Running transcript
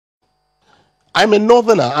I'm a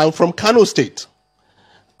northerner. I'm from Kano State.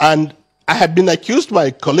 And I have been accused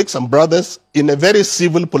by colleagues and brothers in a very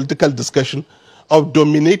civil political discussion of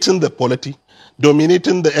dominating the polity,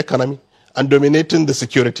 dominating the economy, and dominating the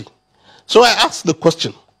security. So I asked the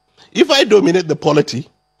question, if I dominate the polity,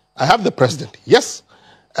 I have the president. Yes,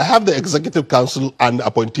 I have the executive council and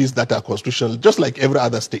appointees that are constitutional, just like every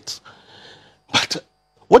other state. But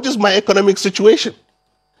what is my economic situation?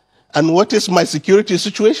 And what is my security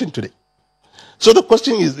situation today? So the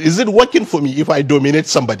question is it working for me if I dominate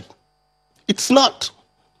somebody? It's not.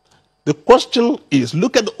 The question is,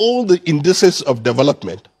 look at all the indices of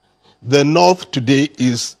development. The North today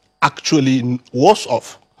is actually worse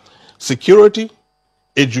off. Security,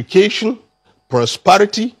 education,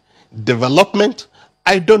 prosperity, development,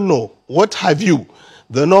 I don't know. What have you?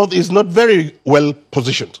 The North is not very well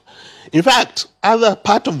positioned. In fact, other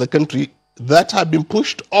parts of the country that have been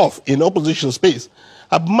pushed off in opposition space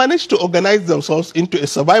have managed to organize themselves into a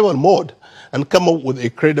survival mode and come up with a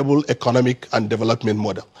credible economic and development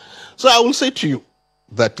model. So I will say to you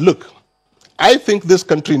that, look, I think this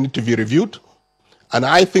country needs to be reviewed, and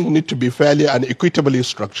I think need to be fairly and equitably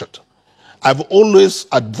structured. I've always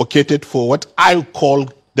advocated for what I call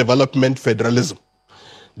development federalism.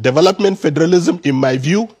 Development federalism, in my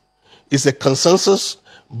view, is a consensus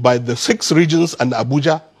by the 6 regions and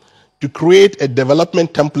Abuja to create a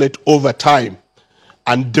development template over time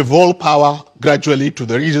and devolve power gradually to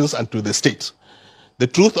the regions and to the states. The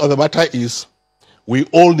truth of the matter is we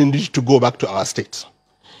all need to go back to our states.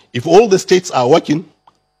 If all the states are working,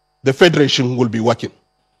 the federation will be working,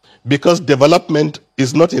 because development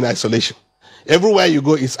is not in isolation. Everywhere you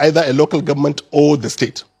go, it's either a local government or the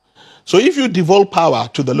state. So if you devolve power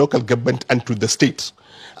to the local government and to the states,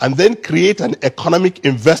 and then create an economic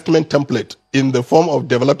investment template in the form of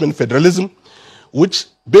development federalism, which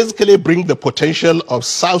basically bring the potential of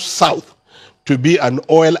South-South to be an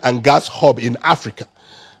oil and gas hub in Africa,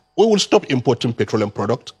 we will stop importing petroleum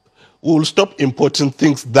products. We will stop importing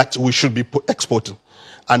things that we should be exporting,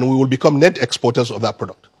 and we will become net exporters of that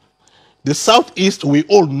product. The Southeast, we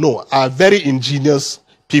all know, are very ingenious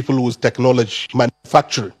people with technology,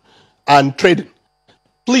 manufacturing, and trading.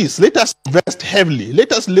 Please, let us invest heavily.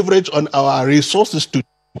 Let us leverage on our resources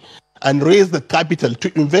and raise the capital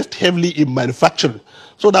to invest heavily in manufacturing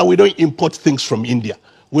so that we don't import things from India.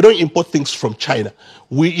 We don't import things from China.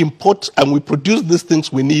 We import and we produce these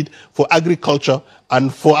things we need for agriculture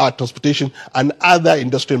and for our transportation and other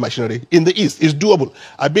industrial machinery in the East. It's doable.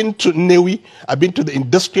 I've been to Newi. I've been to the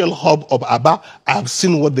industrial hub of Aba. I have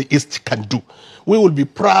seen what the East can do. We will be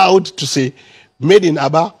proud to say, made in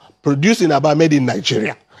Aba, produced in Aba, made in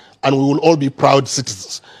Nigeria. And we will all be proud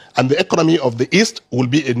citizens. And the economy of the East will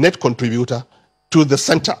be a net contributor to the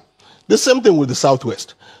center. The same thing with the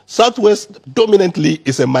Southwest. Southwest dominantly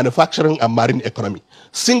is a manufacturing and marine economy.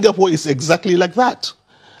 Singapore is exactly like that.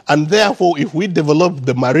 And therefore, if we develop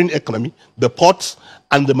the marine economy, the ports,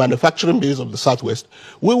 and the manufacturing base of the Southwest,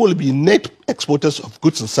 we will be net exporters of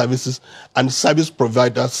goods and services and service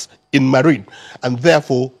providers in marine. And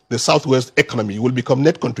therefore, the Southwest economy will become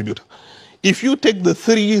net contributor. If you take the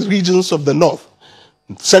 3 regions of the North,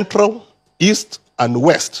 Central, East, and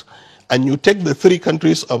West, and you take the 3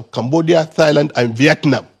 countries of Cambodia, Thailand, and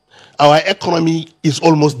Vietnam, our economy is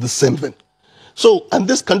almost the same thing. So, and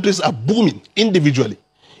these countries are booming individually.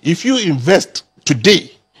 If you invest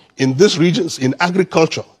today in these regions in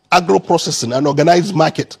agriculture, agro-processing, and organized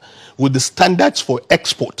market with the standards for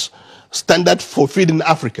exports, standard for feeding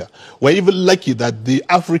Africa, we're even lucky that the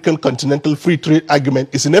African Continental Free Trade Agreement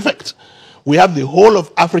is in effect. We have the whole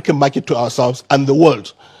of African market to ourselves and the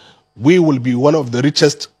world. We will be one of the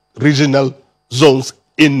richest regional zones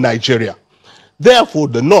in Nigeria. Therefore,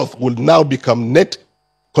 the North will now become net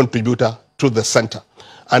contributor to the center.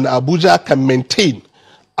 And Abuja can maintain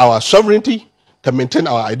our sovereignty, can maintain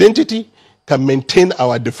our identity, can maintain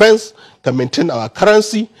our defense, can maintain our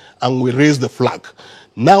currency, and we raise the flag.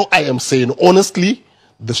 Now I am saying honestly,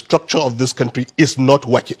 the structure of this country is not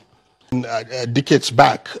working. Decades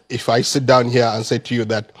back, if I sit down here and say to you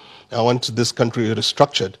that I want this country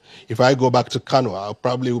restructured, if I go back to Kano, I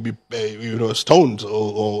probably will be stoned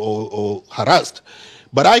or harassed.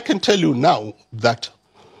 But I can tell you now that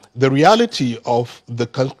the reality of the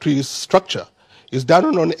country's structure is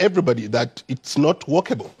down on everybody, that it's not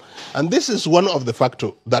workable. And this is one of the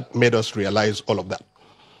factors that made us realize all of that.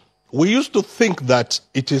 We used to think that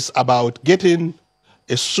it is about getting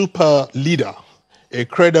a super leader, a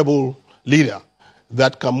credible leader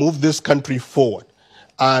that can move this country forward.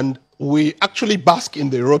 And we actually bask in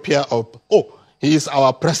the Europea of, oh, he is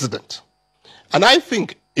our president. And I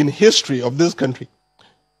think in history of this country,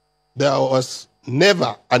 there was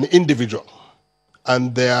never an individual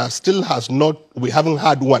and there still has not, we haven't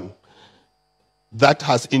had one that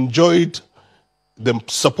has enjoyed the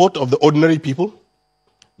support of the ordinary people,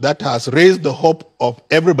 that has raised the hope of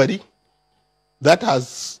everybody, that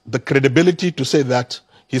has the credibility to say that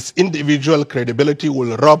his individual credibility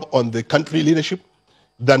will rub on the country leadership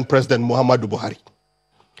than President Muhammadu Buhari.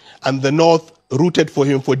 And the North rooted for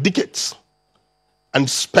him for decades and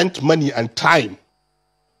spent money and time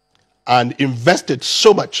and invested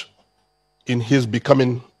so much in his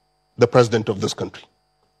becoming the president of this country.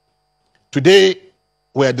 Today,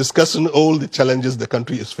 we are discussing all the challenges the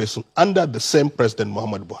country is facing under the same President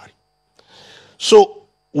Muhammadu Buhari. So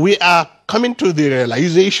we are coming to the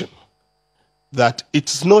realization that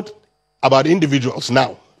it's not about individuals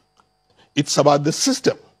now. It's about the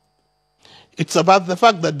system. It's about the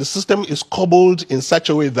fact that the system is cobbled in such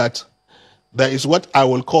a way that there is what I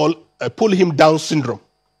will call a pull him down syndrome.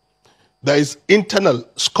 There is internal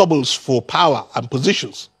squabbles for power and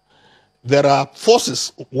positions. There are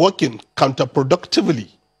forces working counterproductively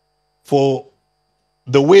for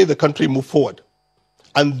the way the country moves forward.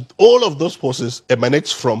 And all of those forces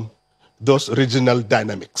emanates from those regional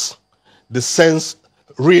dynamics. The sense,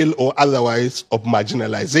 real or otherwise, of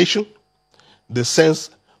marginalization, the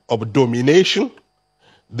sense of domination,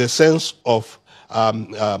 the sense of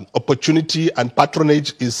opportunity and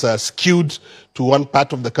patronage is skewed to one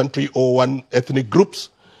part of the country or one ethnic groups.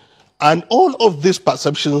 And all of these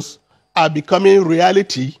perceptions are becoming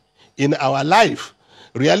reality in our life.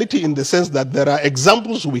 Reality in the sense that there are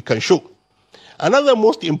examples we can show. Another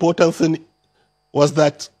most important thing was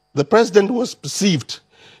that the president was perceived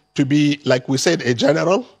to be, like we said, a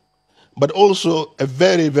general, but also a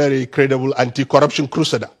very, very credible anti-corruption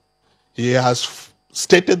crusader. He has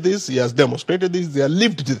stated this, he has demonstrated this, he has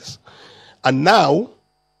lived this. And now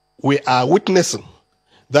we are witnessing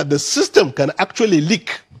that the system can actually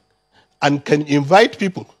leak and can invite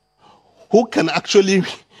people who can actually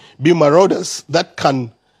be marauders that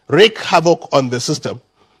can wreak havoc on the system.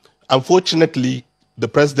 Unfortunately, the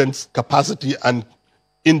president's capacity and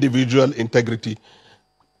individual integrity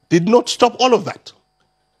did not stop all of that.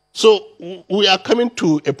 So we are coming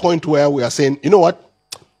to a point where we are saying, you know what?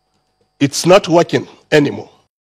 It's not working anymore.